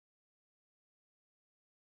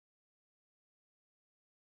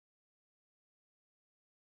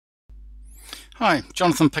Hi,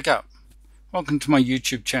 Jonathan Pickup. Welcome to my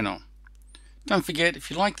YouTube channel. Don't forget, if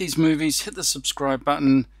you like these movies, hit the subscribe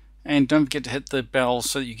button and don't forget to hit the bell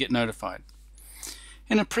so that you get notified.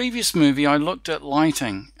 In a previous movie I looked at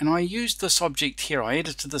lighting and I used this object here. I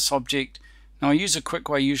edited this object. Now I use a quick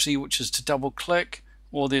way usually, which is to double click,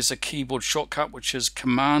 or there's a keyboard shortcut which is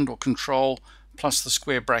Command or Control plus the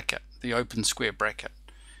square bracket, the open square bracket.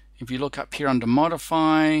 If you look up here under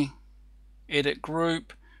Modify, Edit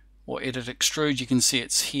Group, or Edit Extrude, you can see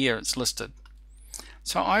it's here, it's listed.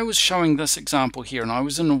 So I was showing this example here and I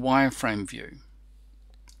was in a wireframe view.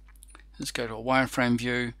 Let's go to a wireframe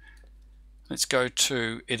view. Let's go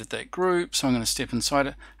to edit that group. So I'm going to step inside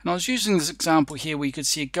it. And I was using this example here where you could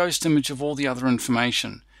see a ghost image of all the other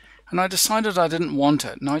information. And I decided I didn't want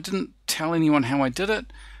it. And I didn't tell anyone how I did it,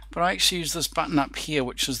 but I actually used this button up here,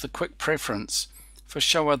 which is the quick preference for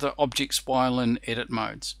show other objects while in edit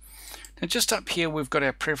modes. Now just up here we've got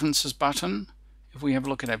our preferences button. If we have a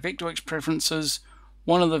look at our Vectorworks preferences,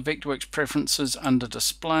 one of the Vectorworks preferences under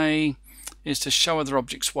display is to show other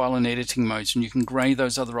objects while in editing modes, and you can grey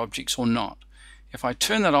those other objects or not. If I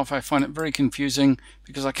turn that off, I find it very confusing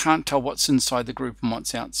because I can't tell what's inside the group and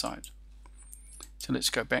what's outside. So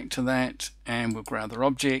let's go back to that and we'll grey other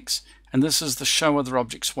objects, and this is the show other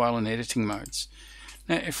objects while in editing modes.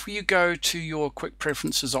 Now if you go to your quick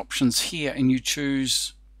preferences options here and you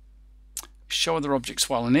choose show other objects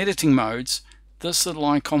while in editing modes, this little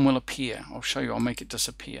icon will appear. I'll show you, I'll make it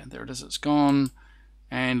disappear. There it is, it's gone.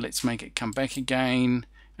 And let's make it come back again.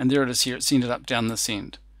 And there it is here, it's ended up down this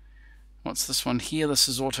end. What's this one here? This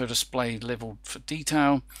is auto display level for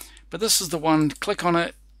detail. But this is the one, click on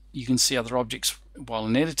it, you can see other objects while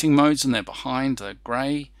in editing modes and they're behind, they're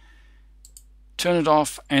grey. Turn it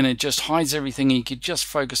off and it just hides everything and you could just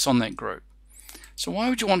focus on that group. So why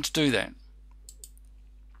would you want to do that?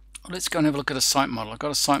 Let's go and have a look at a site model. I've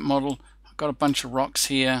got a site model, I've got a bunch of rocks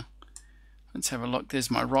here. Let's have a look,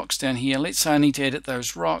 there's my rocks down here. Let's say I need to edit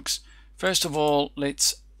those rocks. First of all,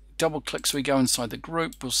 let's double click so we go inside the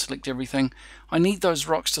group, we'll select everything. I need those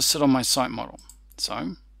rocks to sit on my site model.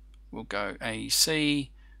 So we'll go AEC,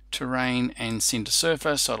 Terrain and Center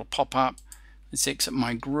Surface, so it'll pop up. Let's exit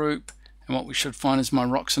my group and what we should find is my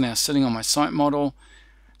rocks are now sitting on my site model.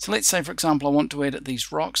 So let's say for example I want to edit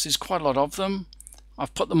these rocks, there's quite a lot of them.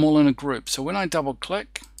 I've put them all in a group, so when I double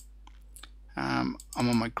click, I'm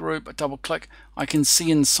on my group, I double click, I can see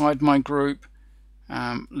inside my group.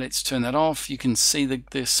 Let's turn that off. You can see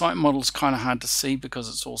the site model is kind of hard to see because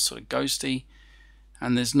it's all sort of ghosty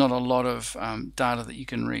and there's not a lot of data that you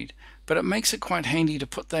can read, but it makes it quite handy to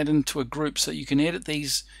put that into a group so you can edit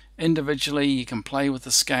these individually. You can play with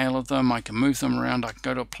the scale of them, I can move them around, I can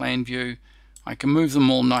go to a plan view, I can move them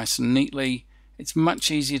all nice and neatly. It's much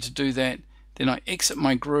easier to do that. Then I exit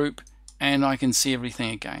my group and I can see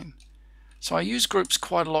everything again. So I use groups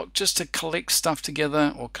quite a lot just to collect stuff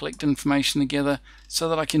together or collect information together so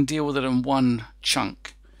that I can deal with it in one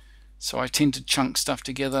chunk. So I tend to chunk stuff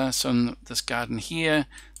together. So in this garden here,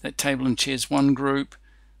 that table and chair is one group.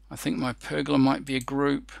 I think my pergola might be a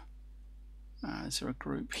group. Is there a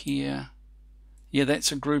group here? Yeah,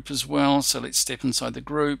 that's a group as well. So let's step inside the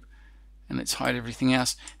group and let's hide everything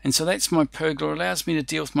else. And so that's my pergola. It allows me to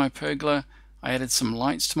deal with my pergola. I added some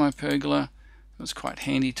lights to my pergola. It was quite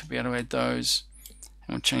handy to be able to add those.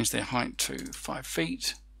 And we'll change their height to 5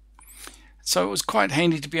 feet. So it was quite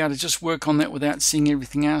handy to be able to just work on that without seeing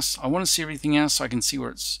everything else. I want to see everything else so I can see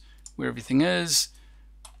where everything is.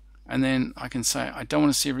 And then I can say I don't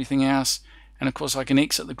want to see everything else. And of course I can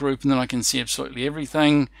exit the group and then I can see absolutely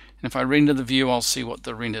everything. And if I render the view, I'll see what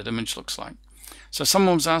the rendered image looks like. So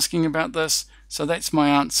someone was asking about this. So that's my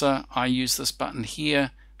answer. I use this button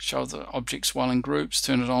here. Show the objects while in groups,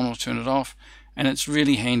 turn it on or turn it off, and it's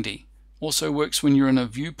really handy. Also works when you're in a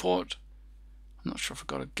viewport. I'm not sure if I've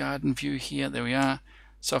got a garden view here. There we are.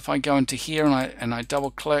 So if I go into here and I double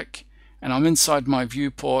click and I'm inside my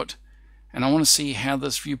viewport and I want to see how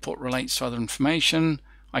this viewport relates to other information,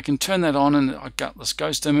 I can turn that on and I've got this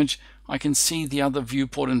ghost image. I can see the other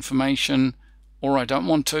viewport information, or I don't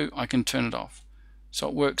want to, I can turn it off. So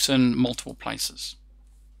it works in multiple places.